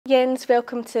Jens,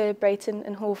 welcome to Brighton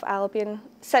and Hove Albion.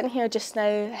 Sitting here just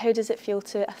now, how does it feel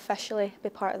to officially be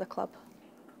part of the club?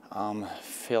 I'm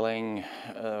feeling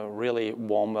really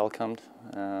warm welcomed.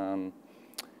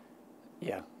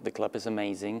 Yeah, the club is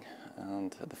amazing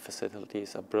and the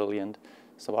facilities are brilliant.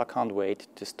 So I can't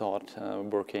wait to start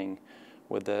working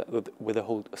with the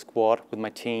whole squad, with my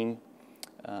team,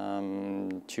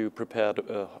 to prepare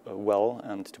well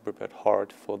and to prepare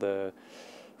hard for the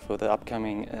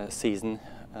upcoming season,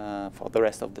 for the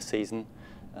rest of the season.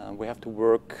 We have to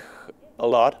work a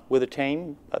lot with the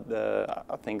team, but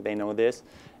I think they know this.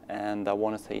 And I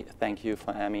want to say thank you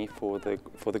for Amy for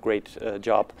the great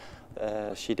job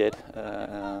she did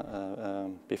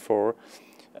before.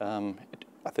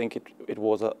 I think it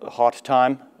was a hard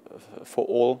time for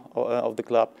all of the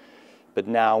club, but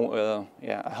now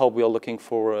yeah, I hope we are looking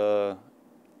for a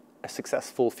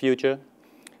successful future.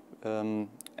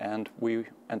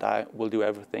 And I will do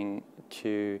everything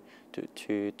to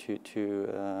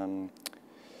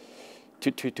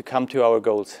come to our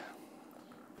goals.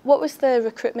 What was the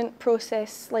recruitment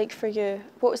process like for you?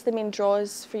 What was the main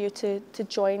draws for you to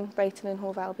join Brighton and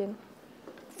Hove Albion?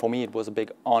 For me, it was a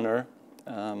big honor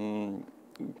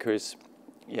because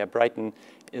yeah, Brighton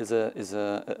is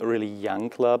a really young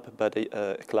club, but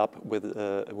a club with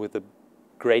a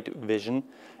great vision.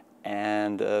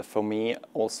 And for me,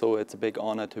 also, it's a big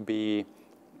honor to be,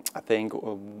 I think,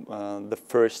 the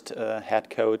first head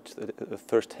coach, the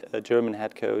first German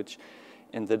head coach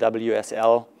in the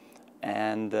WSL.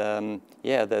 And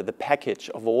yeah, the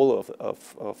package of all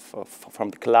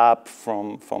from the club,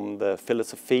 from the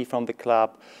philosophy from the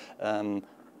club,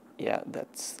 yeah,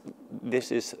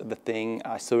 this is the thing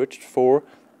I searched for,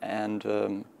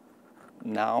 and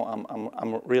now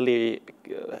I'm really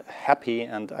happy,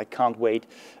 and I can't wait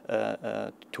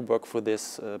to work for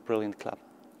this brilliant club.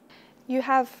 You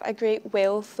have a great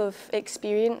wealth of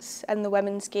experience in the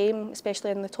women's game,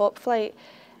 especially in the top flight.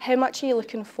 How much are you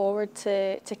looking forward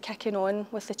to kicking on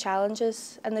with the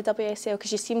challenges in the WSL?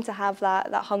 Because you seem to have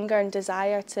that hunger and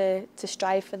desire to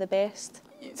strive for the best.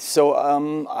 So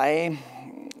I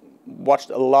watched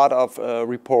a lot of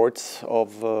reports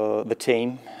of the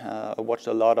team. I watched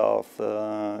a lot of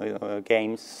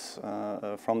games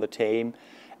from the team,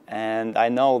 and I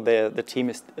know the team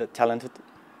is talented.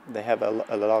 They have a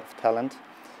lot of talent.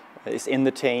 It's in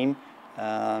the team,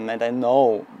 and I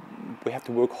know we have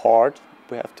to work hard.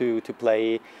 We have to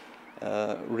play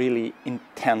really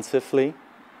intensively,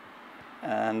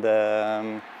 and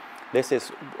this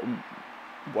is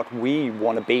what we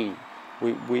want to be.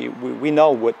 We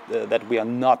know that we are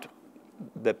not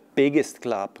the biggest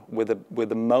club with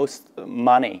the most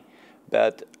money,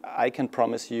 but I can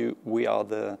promise you we are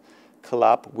the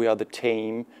club, we are the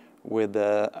team with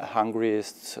the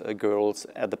hungriest girls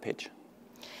at the pitch.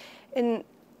 And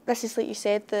this is, like you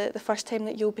said, the first time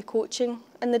that you'll be coaching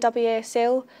in the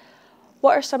WSL.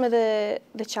 What are some of the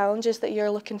challenges that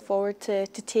you're looking forward to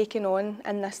taking on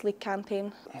in this league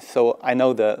campaign? So I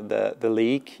know the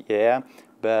league, yeah,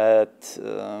 but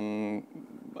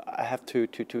I have to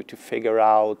figure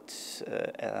out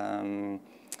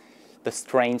the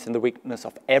strengths and the weakness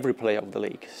of every player of the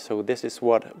league. So this is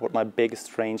what my biggest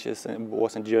strength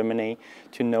was in Germany,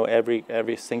 to know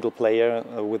every single player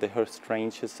with her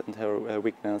strengths and her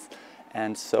weakness.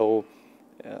 And so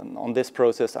on this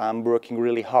process I'm working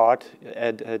really hard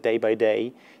day by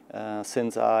day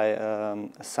since I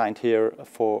signed here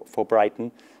for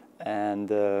Brighton. And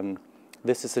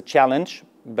this is a challenge,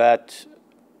 but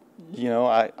you know,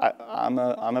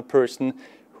 I'm a person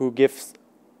who gives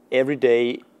every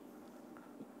day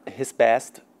his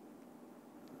best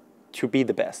to be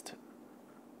the best.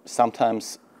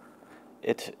 Sometimes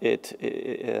it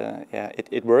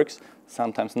works,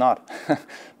 sometimes not.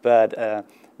 But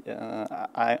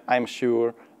I'm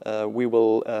sure we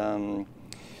will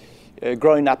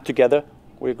growing up together.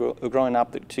 We're growing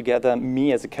up together.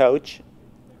 Me as a coach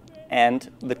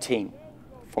and the team.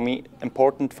 For me,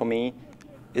 important for me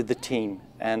is the team,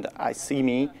 and I see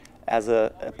me as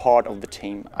a part of the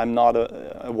team. I'm not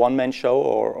a one-man show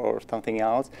or something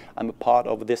else. I'm a part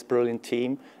of this brilliant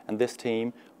team, and this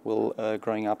team will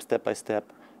growing up step by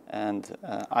step, and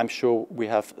I'm sure we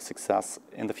have success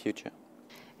in the future.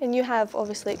 And you have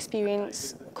obviously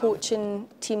experience coaching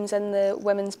teams in the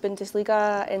Women's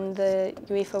Bundesliga and the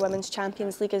UEFA Women's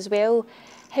Champions League as well.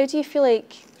 How do you feel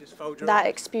like that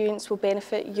experience will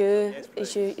benefit you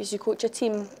as you coach a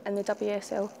team in the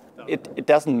WSL? It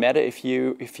doesn't matter if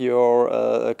you're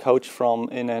a coach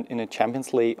in a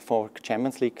Champions League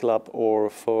club, or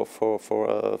for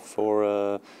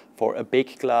a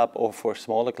big club or for a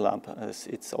smaller club.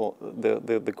 It's all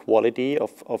the quality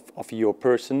of your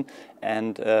person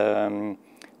and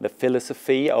the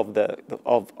philosophy of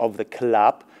the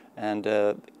club, and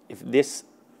if these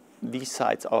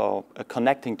sides are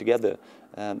connecting together,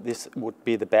 this would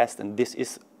be the best, and this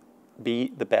is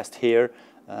be the best here.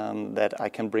 That I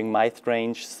can bring my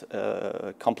strengths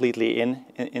completely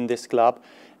in this club,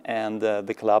 and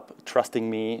the club trusting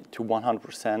me to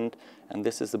 100%, and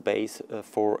this is the base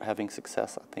for having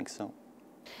success, I think so.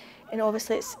 And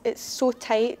obviously it's so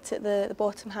tight at the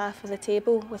bottom half of the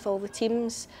table with all the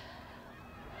teams.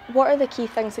 What are the key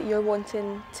things that you're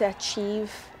wanting to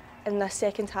achieve in the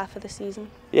second half of the season?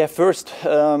 Yeah, first,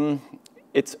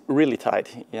 it's really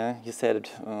tight. Yeah, you said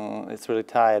it. It's really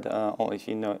tight.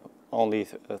 Only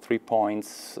 3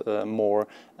 points more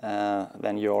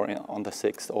than you're on the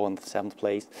 6th or on the 7th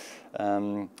place.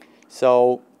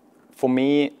 So for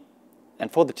me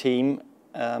and for the team,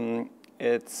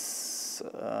 it's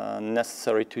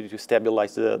necessary to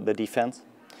stabilize the defense,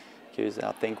 because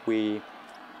I think we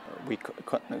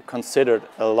considered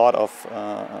a lot of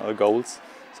goals.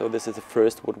 So this is the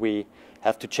first what we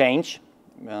have to change.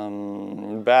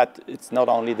 But it's not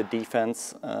only the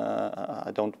defense.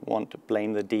 I don't want to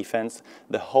blame the defense.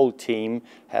 The whole team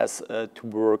has to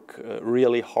work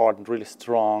really hard and really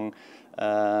strong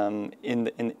in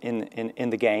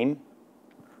the game,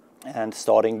 and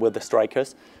starting with the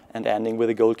strikers and ending with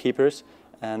the goalkeepers.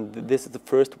 And this is the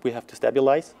first we have to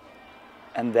stabilize,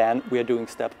 and then we are doing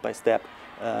step by step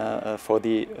for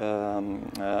the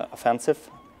offensive.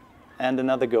 And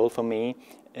another goal for me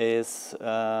is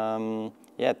to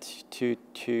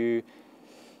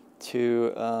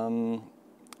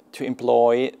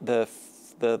employ the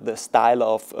style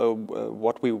of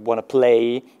what we want to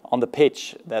play on the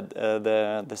pitch, that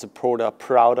the supporters are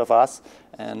proud of us,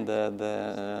 and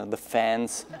the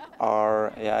fans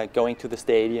are going to the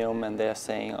stadium and they're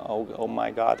saying, oh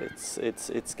my God,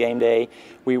 it's game day.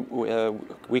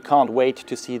 We can't wait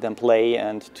to see them play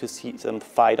and to see them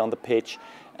fight on the pitch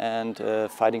and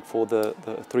fighting for the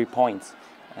 3 points.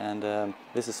 And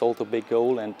this is also a big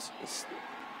goal, and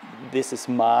this is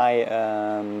my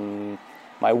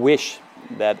my wish,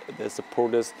 that the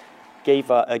supporters give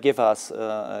us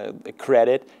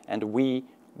credit, and we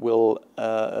will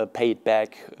pay it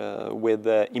back with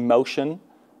emotions.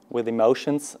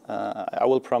 I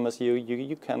will promise you,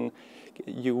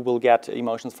 you will get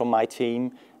emotions from my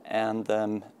team,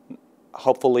 and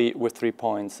hopefully with 3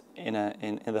 points in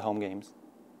the home games.